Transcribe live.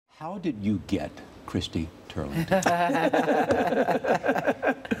How did you get Christy Turlington?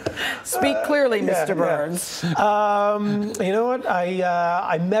 Speak clearly, Mr. Burns. You know what?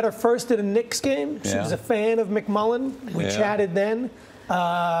 I met her first at a Knicks game. She was a fan of McMullen. We chatted then.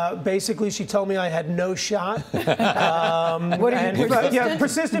 Basically, she told me I had no shot. What are you, persistent?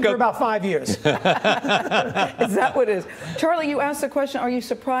 Persistent for about 5 years. Is that what it is? Charlie, you asked the question, are you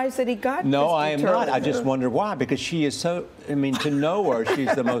surprised that he got No, Christy I am not. I just wonder why, because she is so, I mean, to know her,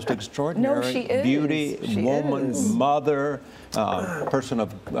 she's the most extraordinary she is. beauty, She woman, is. mother, person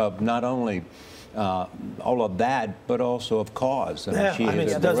of not only all of that, but also of cause. I mean, she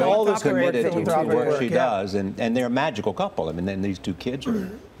is does all this committed to the work work she does, and they're a magical couple. I mean, then these two kids are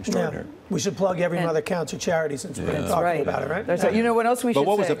extraordinary. We should plug Every Mother Counts, a charity, since we're talking about it, right? That's right. You know what else we should say? But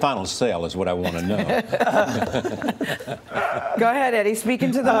what was the final sale is what I want to know. Go ahead, Eddie. Speak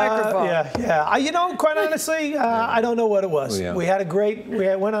into the microphone. You know, quite honestly, I don't know what it was. We had a great,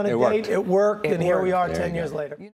 we went on a date, it worked, and here we are 10 years later.